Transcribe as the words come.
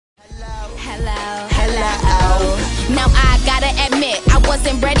Now I gotta admit, I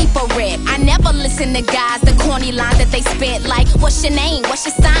wasn't ready for it. I never listen to guys, the corny lines that they spit. Like, what's your name, what's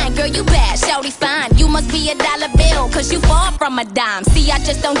your sign? Girl, you bad, shawty fine. You must be a dollar bill, cause you far from a dime. See, I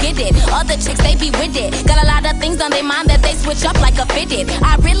just don't get it. Other chicks, they be with it. Got a lot of things on their mind that they switch up like a fitted.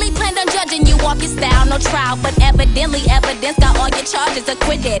 I really planned on judging you off your style, no trial. But evidently, evidence got all your charges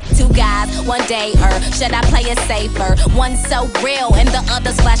acquitted. Two guys, one day, should I play it safer? One so real and the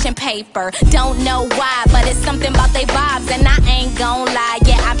other's flashing paper. Don't know why, but it's something about they vibes, and I ain't gon' lie,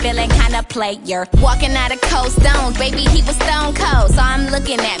 yeah, I'm feeling kinda player. Walking out of Cold Stones, baby, he was stone cold. So I'm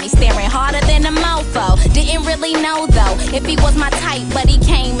looking at me, staring harder than a mofo. Didn't really know though if he was my type, but he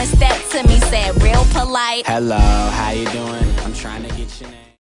came and stepped to me, said real polite, hello, how you doing?